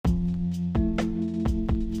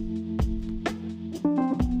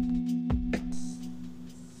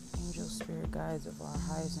our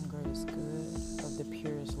highest and greatest good, of the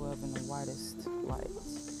purest love and the widest light.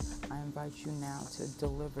 I invite you now to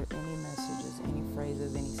deliver any messages, any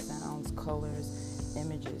phrases, any sounds, colors,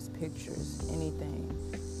 images, pictures, anything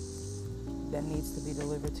that needs to be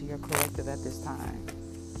delivered to your collective at this time.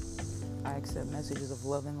 I accept messages of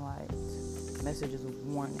love and light, messages of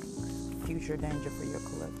warnings, future danger for your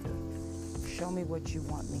collective. Show me what you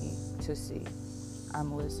want me to see.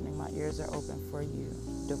 I'm listening. My ears are open for you,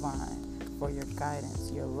 divine, for your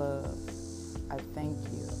guidance, your love. I thank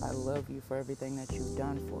you. I love you for everything that you've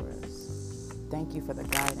done for us. Thank you for the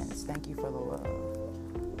guidance. Thank you for the love.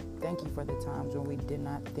 Thank you for the times when we did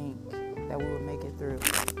not think that we would make it through.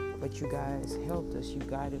 But you guys helped us. You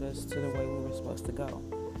guided us to the way we were supposed to go.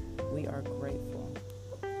 We are grateful.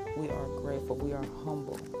 We are grateful. We are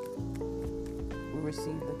humble. We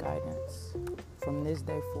receive the guidance. From this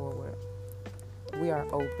day forward, we are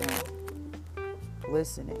open,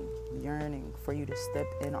 listening, yearning for you to step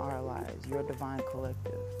in our lives, your divine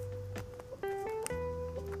collective.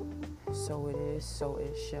 So it is, so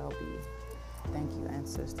it shall be. Thank you,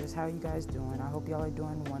 ancestors. How are you guys doing? I hope y'all are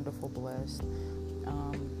doing wonderful, blessed.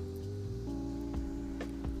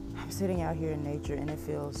 I'm sitting out here in nature and it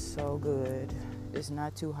feels so good. It's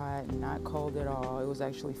not too hot, not cold at all. It was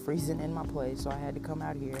actually freezing in my place, so I had to come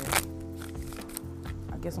out here.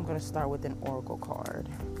 I guess I'm going to start with an oracle card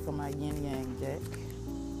from my yin yang deck.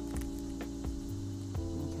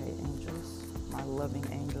 Okay, angels, my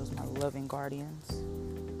loving guardians.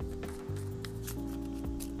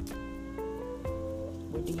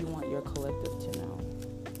 What do you want your collective to know?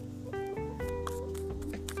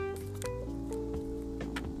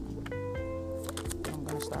 I'm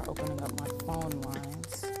going to start opening up my phone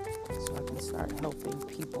lines so I can start helping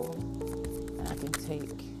people, and I can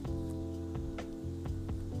take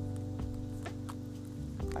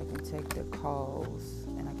their calls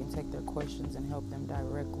and I can take their questions and help them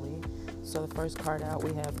directly. So the first card out,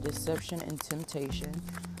 we have deception and temptation,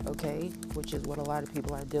 okay, which is what a lot of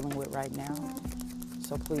people are dealing with right now.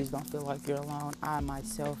 So please don't feel like you're alone. I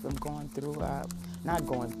myself am going through, not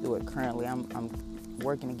going through it currently. I'm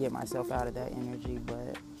working to get myself out of that energy,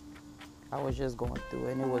 but I was just going through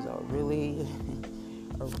it, and it was a really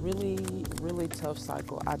tough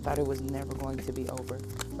cycle. I thought it was never going to be over,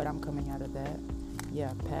 but I'm coming out of that.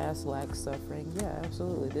 Yeah, past lack, suffering. Yeah,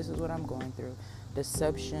 absolutely. This is what I'm going through.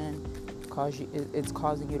 Deception, it's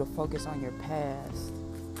causing you to focus on your past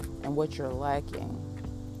and what you're lacking.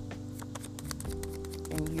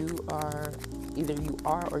 And either you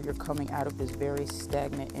are or you're coming out of this very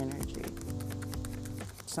stagnant energy.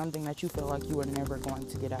 Something that you feel like you were never going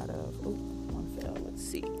to get out of. Ooh, one fell. Let's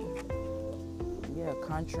see. Yeah,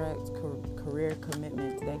 contract, career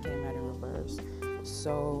commitment. That came out in reverse.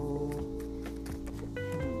 So,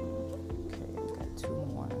 okay, we got two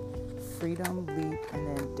more. Freedom, leap,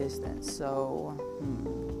 and then distance. So,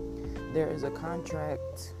 there is a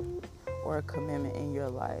contract or a commitment in your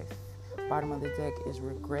life. Bottom of the deck is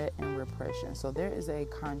regret and repression. So there is a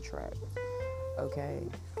contract, okay,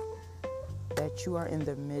 that you are in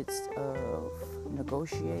the midst of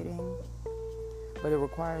negotiating, but it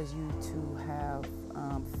requires you to have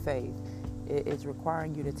faith. It's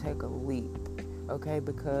requiring you to take a leap, okay,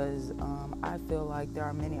 because I feel like there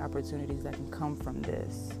are many opportunities that can come from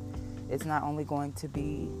this. It's not only going to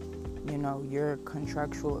be, your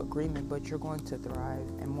contractual agreement, but you're going to thrive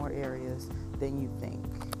in more areas than you think.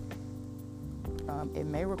 It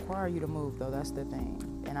may require you to move, though. That's the thing.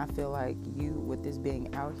 And I feel like you, with this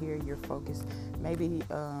being out here, you're focused. Maybe,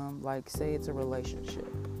 like, say it's a relationship,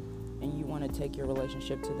 and you want to take your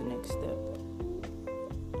relationship to the next step.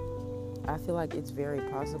 I feel like it's very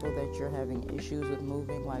possible that you're having issues with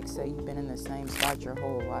moving. Like, say you've been in the same spot your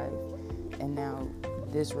whole life, and now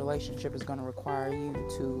this relationship is going to require you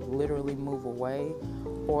to literally move away,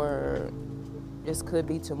 or this could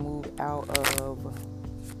be to move out of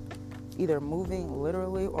either moving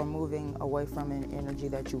literally or moving away from an energy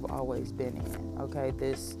that you've always been in, okay?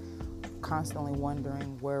 This constantly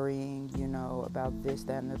wondering, worrying, about this,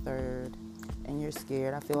 that, and the third, and you're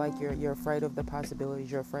scared. I feel like you're afraid of the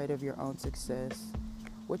possibilities. You're afraid of your own success,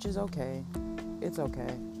 which is okay. It's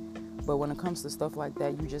okay. But when it comes to stuff like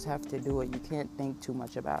that, you just have to do it. You can't think too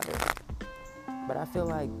much about it. But I feel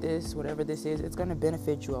like this, whatever this is, it's going to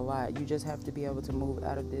benefit you a lot. You just have to be able to move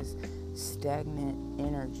out of this stagnant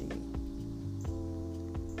energy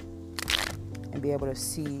and be able to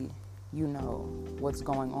see, what's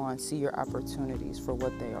going on, see your opportunities for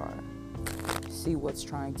what they are, see what's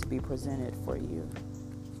trying to be presented for you.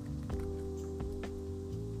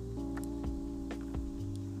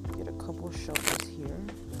 Get a couple shoulders here.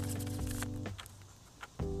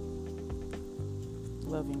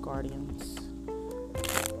 Loving guardians,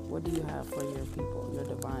 What do you have for your people, your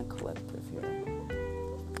divine collective here?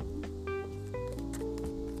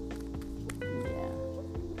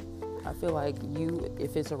 Yeah. I feel like you,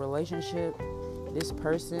 if it's a relationship, this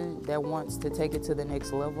person that wants to take it to the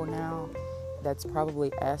next level now, that's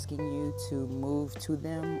probably asking you to move to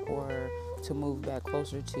them or to move back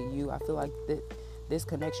closer to you. I feel like this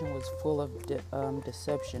connection was full of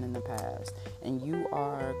deception in the past, and you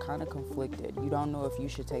are kind of conflicted. You don't know if you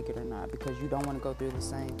should take it or not because you don't want to go through the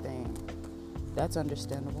same thing. That's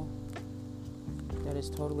understandable. That is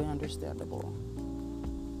totally understandable.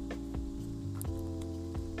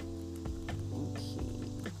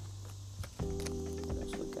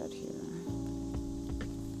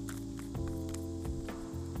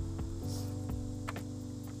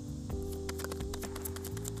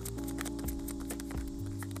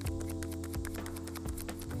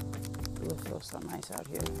 It feels so nice out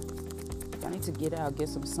here. Y'all need to get out, get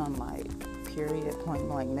some sunlight. Period. Point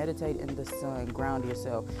blank. Meditate in the sun. Ground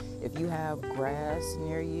yourself. If you have grass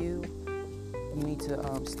near you, you need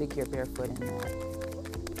to stick your bare foot in that.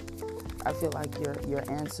 I feel like your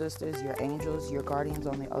ancestors, your angels, your guardians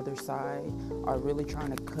on the other side are really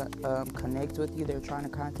trying to connect with you. They're trying to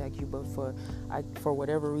contact you, but for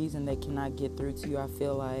whatever reason, they cannot get through to you. I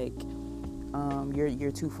feel like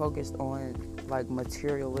you're too focused on like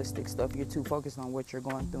materialistic stuff. You're too focused on what you're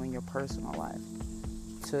going through in your personal life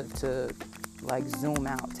to like zoom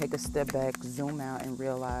out, take a step back, zoom out, and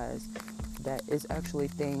realize that it's actually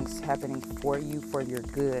things happening for you, for your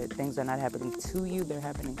good. Things are not happening to you, they're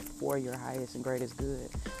happening for your highest and greatest good,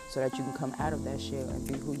 so that you can come out of that shell and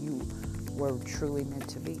be who you were truly meant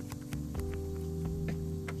to be.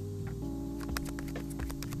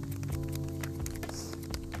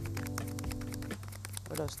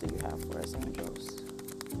 What else do you have for us, angels?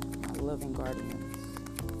 My loving guardians.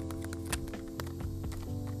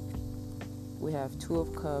 We have Two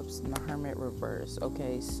of Cups and the Hermit reverse.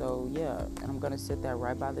 Okay, so yeah, and I'm going to set that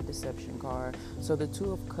right by the Deception card. So the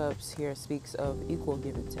Two of Cups here speaks of equal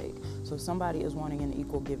give and take. So somebody is wanting an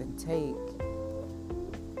equal give and take.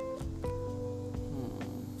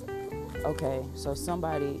 Okay, so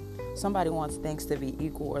somebody wants things to be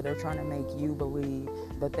equal, or they're trying to make you believe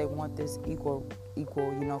that they want this equal,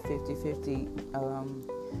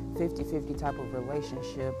 50-50 type of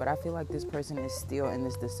relationship. But I feel like this person is still in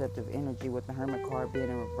this deceptive energy with the Hermit card being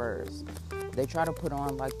in reverse. They try to put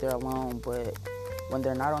on like they're alone, but when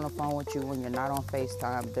they're not on the phone with you, when you're not on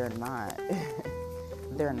FaceTime, they're not.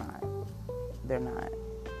 They're not.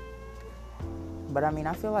 But I mean,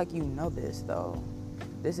 I feel like you know this though.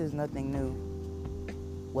 This is nothing new.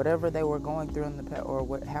 Whatever they were going through in the past,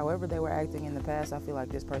 or however they were acting in the past, I feel like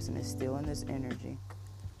this person is still in this energy.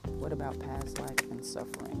 What about past life and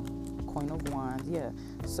suffering? Queen of Wands, yeah.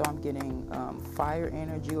 So I'm getting fire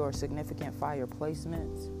energy or significant fire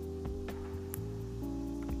placements.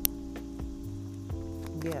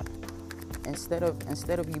 Yeah. Instead of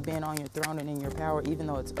you being on your throne and in your power, even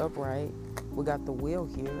though it's upright, we got the wheel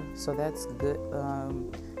here. So that's good,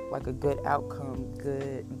 like a good outcome,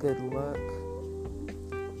 good luck.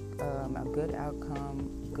 A good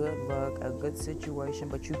outcome, good luck, a good situation,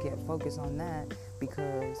 but you can't focus on that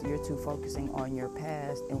because you're too focusing on your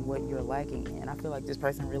past and what you're lacking in. I feel like this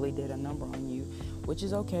person really did a number on you, which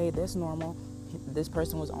is okay. That's normal. This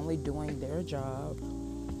person was only doing their job,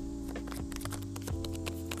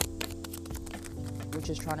 which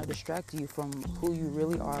is trying to distract you from who you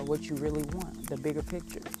really are, what you really want, the bigger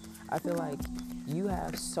picture. I feel like you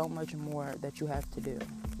have so much more that you have to do.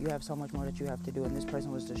 You have so much more that you have to do, and this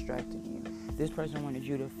person was distracting you. This person wanted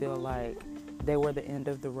you to feel like they were the end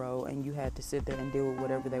of the road and you had to sit there and deal with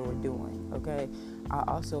whatever they were doing, okay? I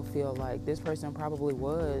also feel like this person probably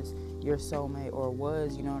was your soulmate, or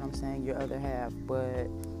was, you know what I'm saying, your other half, but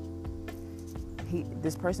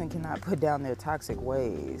this person cannot put down their toxic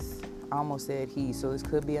ways. I almost said he, so this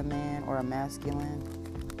could be a man or a masculine.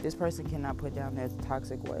 This person cannot put down their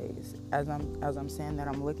toxic ways. As I'm saying that,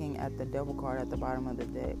 I'm looking at the Devil card at the bottom of the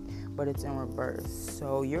deck, but it's in reverse.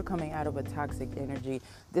 So you're coming out of a toxic energy.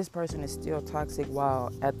 This person is still toxic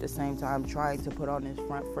while at the same time trying to put on this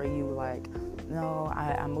front for you like, no,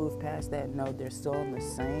 I moved past that. No, they're still on the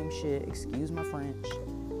same shit. Excuse my French.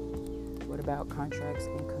 What about contracts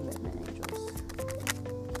and commitment, angels?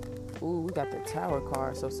 Ooh, we got the Tower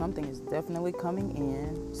card. So something is definitely coming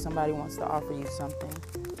in. Somebody wants to offer you something.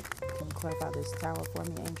 Can you clarify this Tower for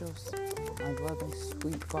me, angels? My loving,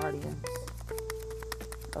 sweet guardians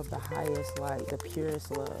of the highest light, the purest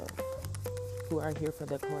love, who are here for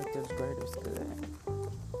the collective's greatest good,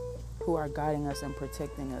 who are guiding us and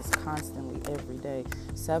protecting us constantly every day.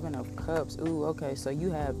 7 of Cups. Ooh, okay, so you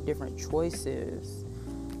have different choices.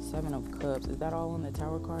 Seven of Cups. Is that all on the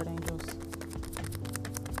Tower card, angels?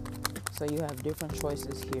 So you have different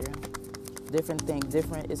choices here. Different things,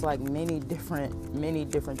 it's like many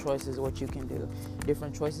different choices of what you can do.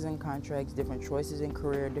 Different choices in contracts, different choices in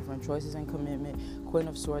career, different choices in commitment. Queen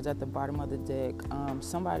of Swords at the bottom of the deck.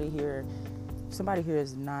 Somebody here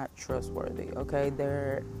is not trustworthy, okay?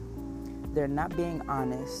 They're not being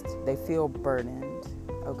honest. They feel burdened,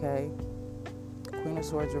 okay? Queen of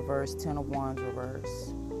Swords reverse, Ten of Wands reverse,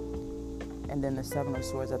 and then the Seven of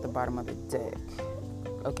Swords at the bottom of the deck.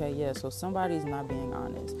 Okay, yeah, so somebody's not being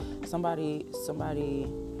honest. Somebody,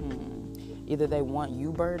 either they want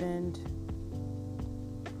you burdened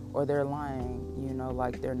or they're lying,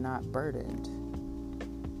 like they're not burdened.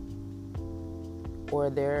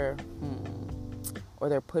 Or they're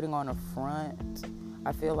putting on a front.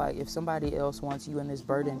 I feel like if somebody else wants you in this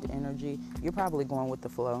burdened energy, you're probably going with the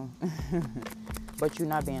flow. But you're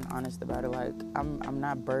not being honest about it. Like, I'm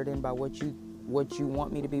not burdened by what you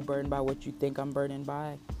want me to be burdened by, what you think I'm burdened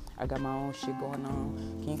by. I got my own shit going on.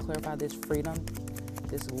 Can you clarify this freedom,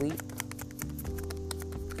 this leap?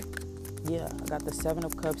 Yeah, I got the Seven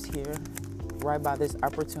of Cups here, right by this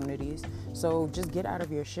opportunities. So just get out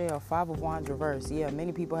of your shell. Five of Wands reverse. Yeah,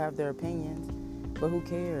 many people have their opinions, but who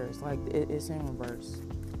cares? Like, it's in reverse.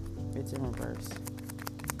 It's in reverse.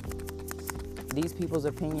 These people's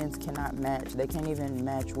opinions cannot match. They can't even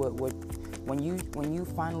match what when you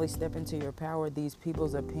finally step into your power, these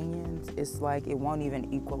people's opinions, it's like it won't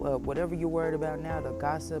even equal up. Whatever you're worried about now, the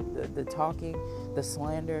gossip, the talking, the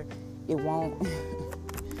slander, it won't.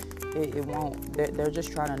 it won't. They're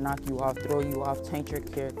just trying to knock you off, throw you off, taint your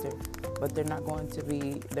character, but they're not going to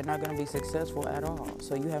be successful at all.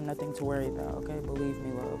 So you have nothing to worry about. Okay, believe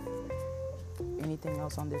me, love. Anything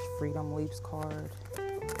else on this Freedom Leaps card?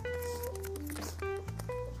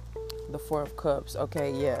 The Four of Cups.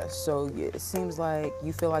 Okay, yeah. So it seems like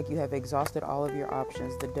you feel like you have exhausted all of your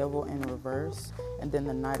options. The Devil in reverse, and then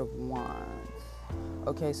the Knight of Wands.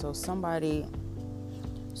 Okay, so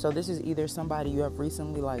this is either somebody you have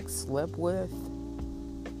recently like slept with.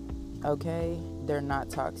 Okay, they're not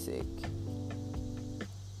toxic.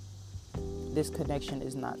 This connection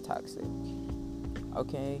is not toxic.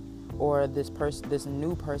 Okay, or this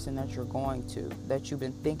new person that you're going to, that you've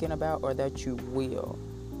been thinking about, or that you will.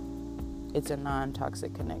 It's a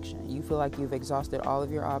non-toxic connection. You feel like you've exhausted all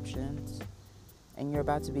of your options and you're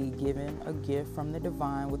about to be given a gift from the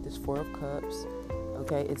divine with this Four of Cups.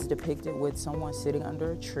 Okay, it's depicted with someone sitting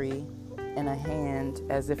under a tree and a hand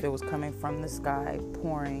as if it was coming from the sky,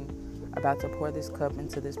 about to pour this cup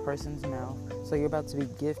into this person's mouth. So you're about to be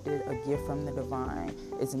gifted a gift from the divine.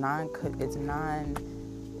 It's non-toxic,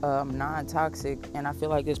 and I feel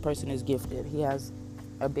like this person is gifted. He has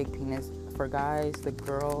a big penis. For guys, the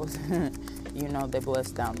girls, they're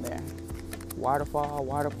blessed down there. Waterfall,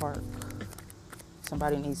 water park.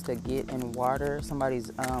 Somebody needs to get in water. Somebody's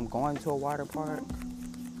going to a water park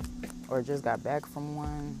or just got back from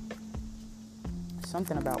one.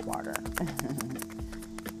 Something about water.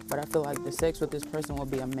 But I feel like the sex with this person will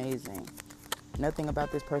be amazing. Nothing about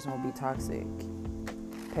this person will be toxic.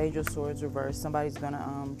 Page of Swords reverse. Somebody's going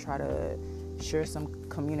to try to share some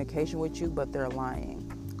communication with you, but they're lying.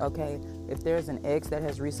 Okay, if there's an ex that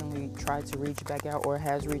has recently tried to reach back out or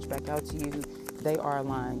has reached back out to you, they are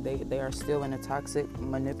lying. They are still in a toxic,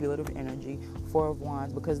 manipulative energy. Four of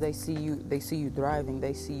Wands, because they see you thriving,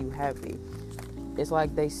 they see you happy. It's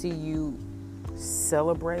like they see you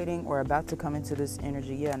celebrating or about to come into this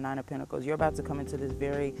energy. Yeah, Nine of Pentacles. You're about to come into this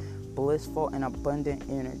very blissful and abundant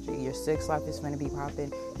energy. Your sex life is finna be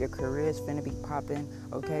popping. Your career is finna be popping.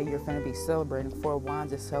 Okay, you're finna be celebrating. Four of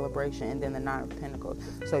Wands is celebration, and then the Nine of Pentacles.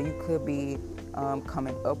 So you could be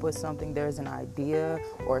coming up with something. There's an idea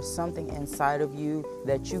or something inside of you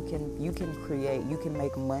that you can create. You can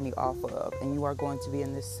make money off of, and you are going to be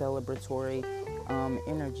in this celebratory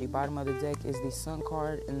energy. Bottom of the deck is the Sun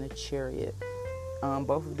card and the Chariot.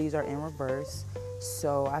 Both of these are in reverse.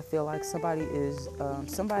 So I feel like somebody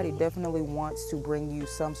definitely wants to bring you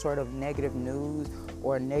some sort of negative news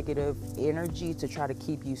or negative energy to try to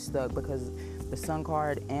keep you stuck, because the Sun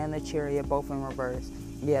card and the Chariot both in reverse.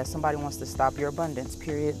 Yeah, somebody wants to stop your abundance,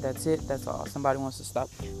 period. That's it. That's all. Somebody wants to stop.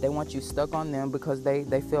 They want you stuck on them because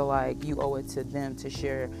they feel like you owe it to them to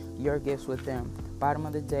share your gifts with them. Bottom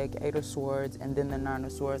of the deck, Eight of Swords, and then the Nine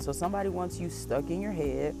of Swords. So somebody wants you stuck in your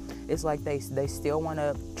head. It's like they still want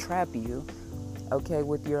to trap you, okay,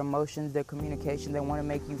 with your emotions, their communication. They want to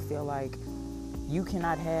make you feel like you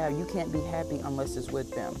can't be happy unless it's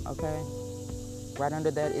with them, okay? Right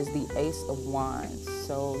under that is the Ace of Wands.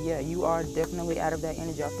 So, yeah, you are definitely out of that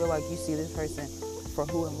energy. I feel like you see this person for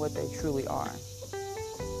who and what they truly are.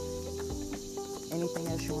 Anything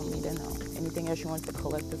else you want me to know? Anything else you want the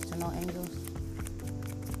collective to know, angels?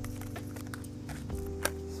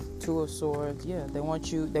 Two of Swords. Yeah, they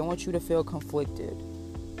want you to feel conflicted.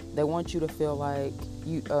 They want you to feel like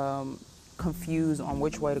you confused on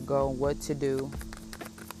which way to go, what to do.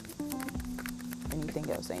 Anything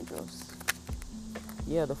else, angels?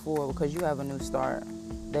 Yeah, the Fool, because you have a new start.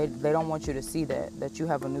 They don't want you to see that you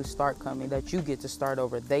have a new start coming, that you get to start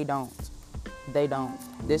over. They don't.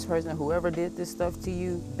 This person, whoever did this stuff to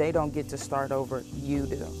you, they don't get to start over. You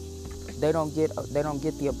do. They don't get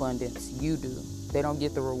the abundance. You do. They don't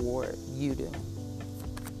get the reward. You do.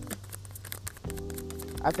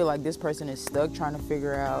 I feel like this person is stuck trying to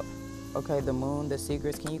figure out, okay, the moon, the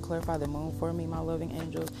secrets. Can you clarify the moon for me, my loving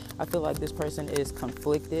angels? I feel like this person is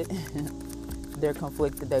conflicted. They're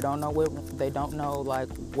conflicted. They don't know like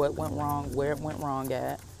what went wrong, where it went wrong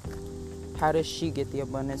at. How does she get the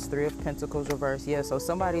abundance? Three of Pentacles reverse. Yeah, so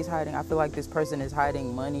somebody's hiding. I feel like this person is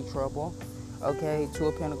hiding money trouble. Okay, Two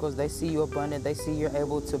of Pentacles. They see you abundant. They see you're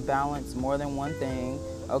able to balance more than one thing.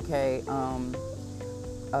 Okay,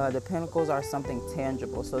 the Pentacles are something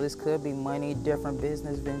tangible. So this could be money, different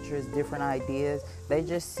business ventures, different ideas. They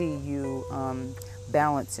just see you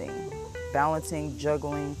balancing,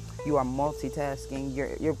 juggling. You are multitasking.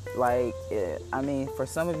 You're like, I mean, for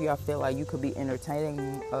some of you, I feel like you could be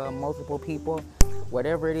entertaining multiple people.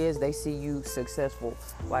 Whatever it is, they see you successful.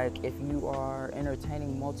 Like if you are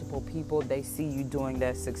entertaining multiple people, they see you doing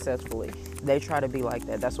that successfully. They try to be like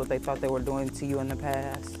that. That's what they thought they were doing to you in the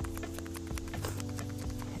past.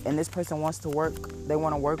 And this person wants to work. They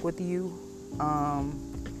want to work with you.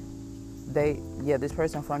 This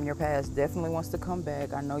person from your past definitely wants to come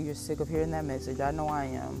back. I know you're sick of hearing that message. I know I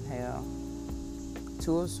am. Hell.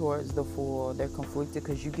 Two of Swords, the Fool. They're conflicted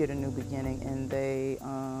because you get a new beginning, and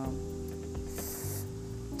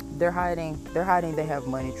they're hiding. They have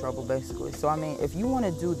money trouble, basically. So I mean, if you want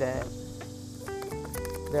to do that,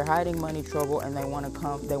 they're hiding money trouble, and they want to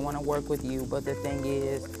come. They want to work with you, but the thing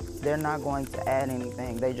is, they're not going to add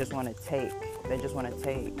anything. They just want to take.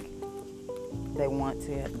 They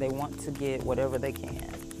want to get whatever they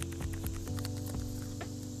can.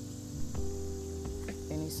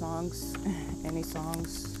 Any songs?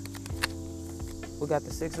 We got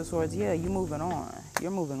the Six of Swords. Yeah, you're moving on.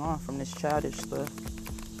 You're moving on from this childish stuff.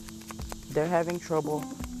 They're having trouble.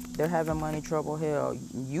 They're having money trouble. Hell,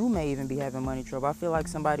 you may even be having money trouble. I feel like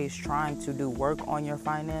somebody's trying to do work on your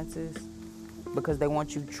finances because they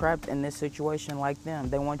want you trapped in this situation like them.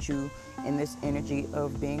 They want you in this energy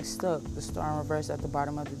of being stuck. The Star in reverse at the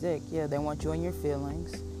bottom of the deck. Yeah, they want you in your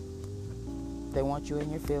feelings.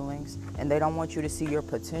 And they don't want you to see your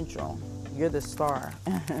potential. You're the star.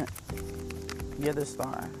 You're the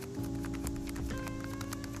star.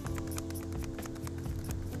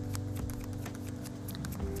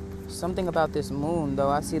 Something about this moon, though.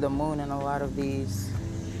 I see the moon in a lot of these.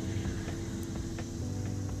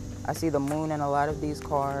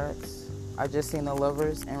 Cards. I just seen the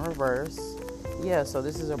Lovers in reverse. Yeah, so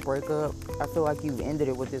this is a breakup. I feel like you've ended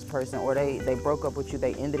it with this person, or they broke up with you.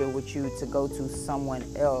 They ended it with you to go to someone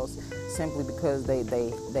else simply because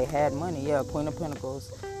they had money. Yeah, Queen of Pentacles.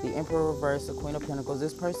 The Emperor reverse, the Queen of Pentacles.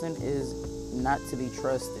 This person is not to be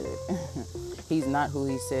trusted. He's not who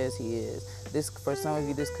he says he is. This, for some of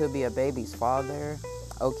you, this could be a baby's father,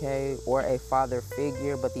 okay, or a father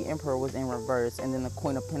figure, but the Emperor was in reverse, and then the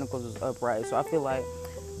Queen of Pentacles was upright. So I feel like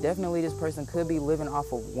definitely this person could be living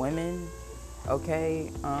off of women,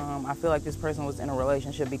 okay. I feel like this person was in a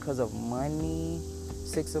relationship because of money.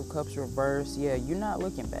 Six of Cups reverse. Yeah, you're not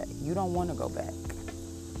looking back. You don't want to go back.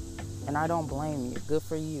 And I don't blame you. Good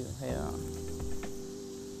for you. Yeah.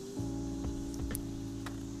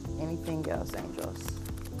 Anything else, angels?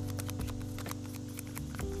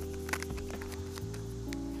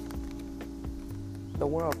 The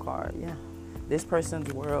World card, yeah. This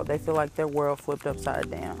person's world, they feel like their world flipped upside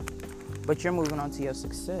down. But you're moving on to your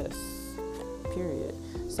success. Period.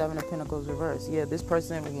 Seven of Pentacles reverse. Yeah, this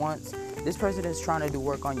person is trying to do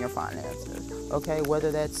work on your finances. Okay,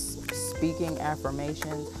 whether that's speaking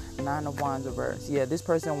affirmations. Nine of Wands reverse. Yeah, this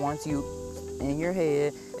person wants you in your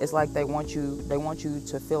head. It's like they want you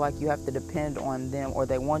to feel like you have to depend on them, or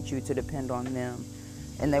they want you to depend on them.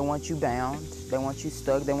 And they want you bound. They want you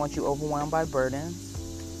stuck. They want you overwhelmed by burdens.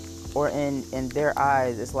 Or in their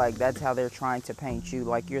eyes, it's like that's how they're trying to paint you,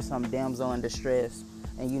 like you're some damsel in distress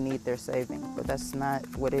and you need their saving. But that's not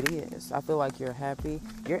what it is. I feel like you're happy.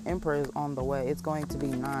 Your Emperor is on the way. It's going to be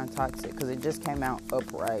non-toxic because it just came out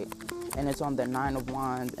upright. And it's on the Nine of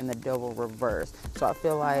Wands and the Devil reverse. So I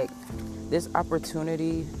feel like this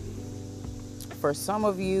opportunity for some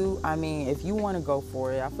of you, I mean, if you want to go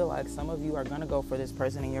for it, I feel like some of you are going to go for this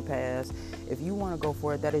person in your past. If you want to go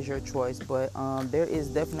for it, that is your choice. But there is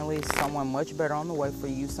definitely someone much better on the way for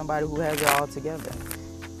you, somebody who has it all together.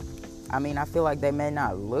 I mean, I feel like they may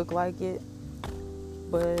not look like it,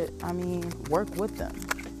 but, I mean, work with them.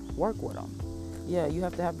 Work with them. Yeah, you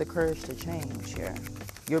have to have the courage to change here.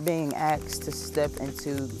 You're being asked to step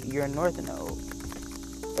into your north node,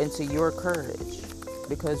 into your courage.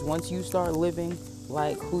 Because once you start living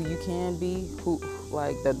like who you can be,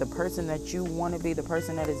 the person that you want to be, the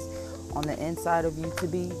person that is on the inside of you to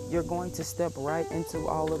be, you're going to step right into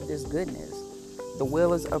all of this goodness. The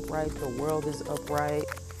will is upright, the world is upright.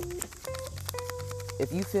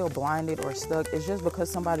 If you feel blinded or stuck, it's just because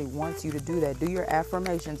somebody wants you to do that. Do your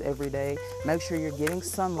affirmations every day. Make sure you're getting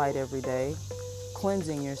sunlight every day.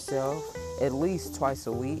 Cleansing yourself at least twice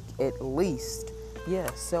a week. At least.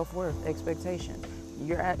 Yes, self-worth, expectation.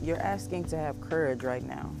 You're asking to have courage right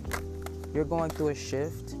now. You're going through a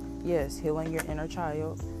shift. Yes, healing your inner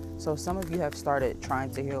child. So some of you have started trying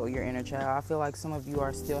to heal your inner child. I feel like some of you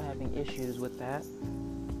are still having issues with that.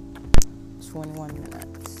 21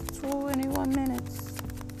 minutes. 21 minutes.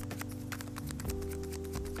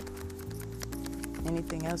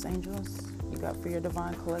 Anything else, angels, you got for your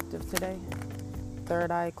divine collective today? Third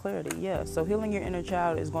eye clarity. Yeah, so healing your inner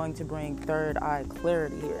child is going to bring third eye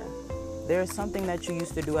clarity here. There's something that you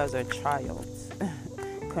used to do as a child.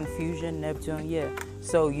 Confusion, Neptune, yeah.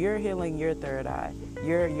 So you're healing your third eye.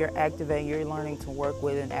 You're activating, you're learning to work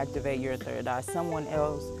with and activate your third eye. Someone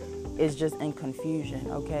else is just in confusion,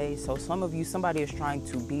 okay? So some of you, somebody is trying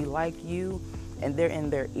to be like you and they're in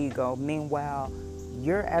their ego. Meanwhile,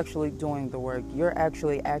 you're actually doing the work. You're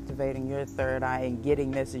actually activating your third eye and getting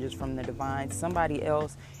messages from the divine. Somebody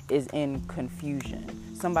else is in confusion.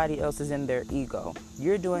 Somebody else is in their ego.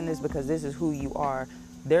 You're doing this because this is who you are.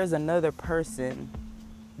 There's another person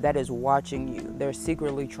that is watching you. They're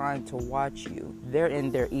secretly trying to watch you. They're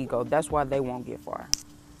in their ego. That's why they won't get far.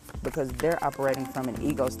 Because they're operating from an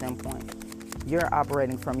ego standpoint. You're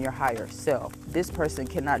operating from your higher self. This person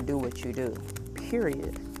cannot do what you do.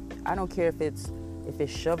 Period. I don't care if it's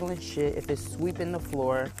shoveling shit, if it's sweeping the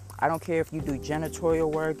floor. I don't care if you do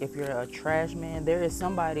janitorial work, if you're a trash man. There is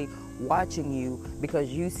somebody watching you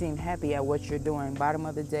because you seem happy at what you're doing. Bottom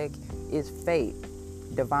of the deck is fate,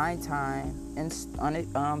 divine time, and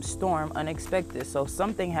storm, unexpected. So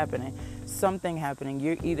something happening.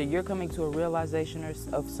 You're coming to a realization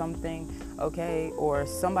of something, okay, or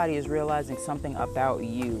somebody is realizing something about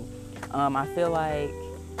you. I feel like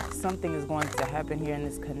something is going to happen here in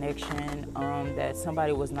this connection that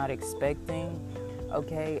somebody was not expecting.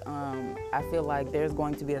 Okay, I feel like there's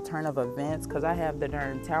going to be a turn of events because I have the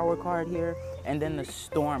darn Tower card here and then the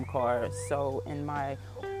Storm card. So in my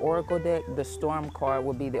Oracle deck, the Storm card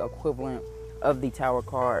would be the equivalent of the Tower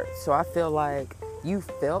card. So I feel like you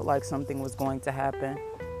felt like something was going to happen,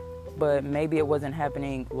 but maybe it wasn't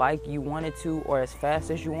happening like you wanted to or as fast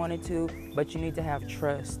as you wanted to, but you need to have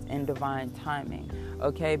trust in divine timing,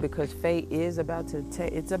 okay? Because fate is about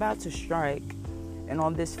to strike. And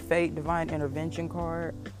on this fate divine intervention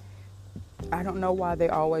card, I don't know why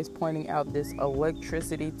they're always pointing out this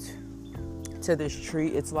electricity to this tree.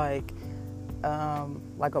 It's like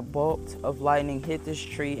a bolt of lightning hit this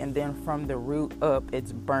tree, and then from the root up,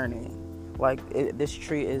 it's burning. This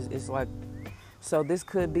tree is like, so this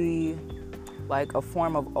could be like a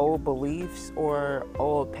form of old beliefs or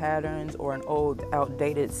old patterns or an old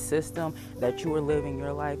outdated system that you were living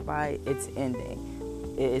your life by. It's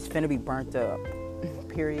ending. It's finna be burnt up.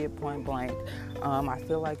 Period, point blank. I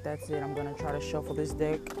feel like that's it. I'm gonna try to shuffle this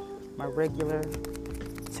deck, my regular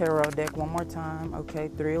tarot deck, one more time. Okay,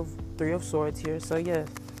 three of swords here. So yeah,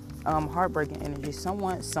 heartbreaking energy.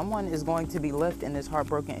 Someone is going to be left in this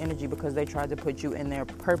heartbroken energy because they tried to put you in there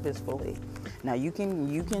purposefully. Now you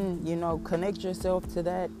can connect yourself to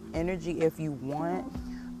that energy if you want.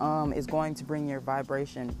 It's going to bring your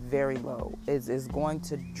vibration very low. It's going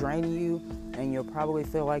to drain you, and you'll probably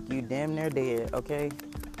feel like you damn near dead, okay?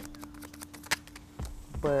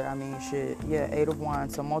 But, I mean, shit, yeah, 8 of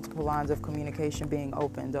Wands, so multiple lines of communication being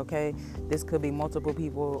opened, okay? This could be multiple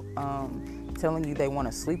people telling you they want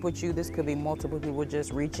to sleep with you. This could be multiple people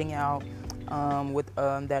just reaching out with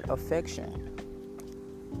that affection.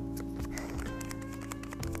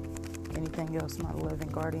 Anything else, my 11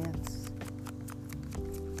 guardians?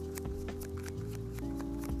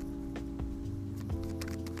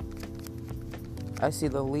 I see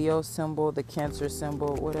the Leo symbol, the Cancer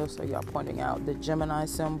symbol. What else are y'all pointing out? The Gemini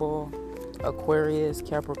symbol, Aquarius,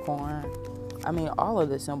 Capricorn. I mean, all of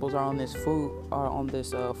the symbols are on this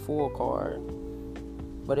Fool card.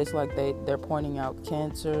 But it's like they're pointing out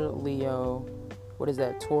Cancer, Leo, What is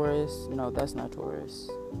that, Taurus? No, that's not Taurus.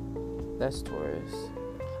 That's Taurus.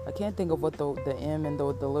 I can't think of what the M and the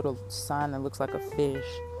little sign that looks like a fish.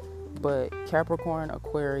 But Capricorn,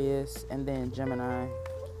 Aquarius, and then Gemini,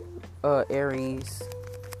 Aries.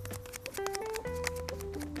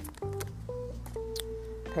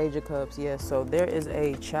 Page of Cups, yes. So there is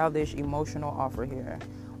a childish emotional offer here,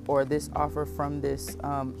 or this offer from this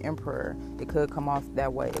Emperor. It could come off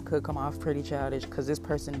that way. It could come off pretty childish because this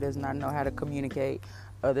person does not know how to communicate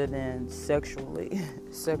other than sexually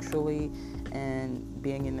and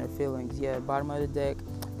being in their feelings. Yeah, bottom of the deck,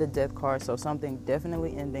 the Death card. So something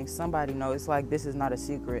definitely ending. Somebody knows. It's like this is not a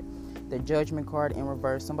secret. The Judgment card in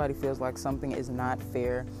reverse. Somebody feels like something is not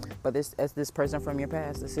fair. But this person from your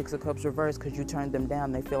past, the Six of Cups reverse, because you turned them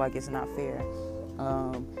down, they feel like it's not fair.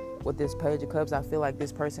 With this Page of Cups, I feel like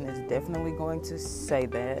this person is definitely going to say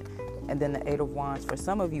that. And then the Eight of Wands. For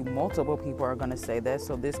some of you, multiple people are going to say that.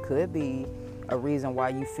 So this could be a reason why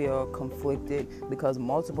you feel conflicted, because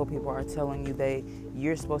multiple people are telling you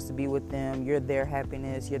you're supposed to be with them, you're their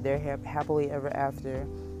happiness, you're their happily ever after.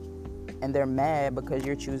 And they're mad because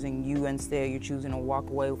you're choosing you instead. You're choosing to walk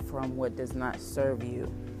away from what does not serve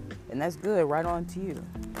you. And that's good. Right on to you.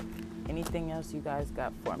 Anything else you guys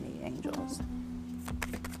got for me, angels?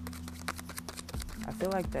 I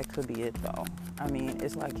feel like that could be it, though. I mean,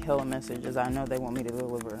 it's like hella messages I know they want me to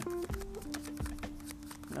deliver.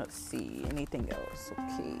 Let's see. Anything else?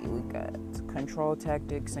 Okay, we got control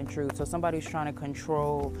tactics and truth. So somebody's trying to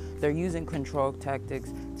control. They're using control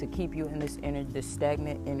tactics to keep you in this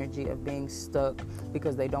stagnant energy of being stuck,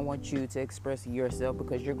 because they don't want you to express yourself,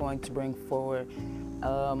 because you're going to bring forward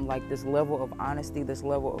like this level of honesty, this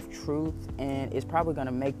level of truth, and it's probably going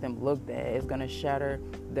to make them look bad. It's going to shatter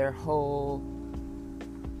their whole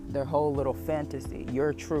little fantasy,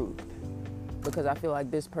 your truth. Because I feel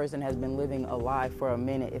like this person has been living a lie for a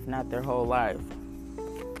minute, if not their whole life.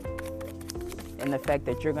 And the fact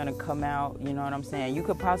that you're going to come out, you know what I'm saying? You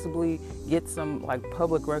could possibly get some like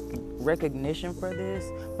public recognition for this,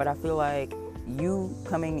 but I feel like you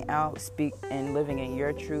coming out, and living in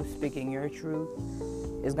your truth, speaking your truth,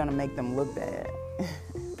 is going to make them look bad.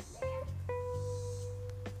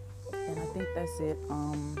 And I think that's it.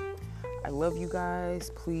 I love you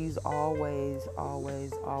guys. Please always,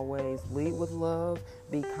 always, always lead with love,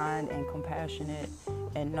 be kind and compassionate,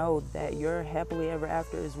 and know that your happily ever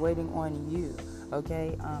after is waiting on you.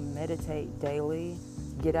 Okay? Meditate daily.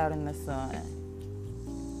 Get out in the sun.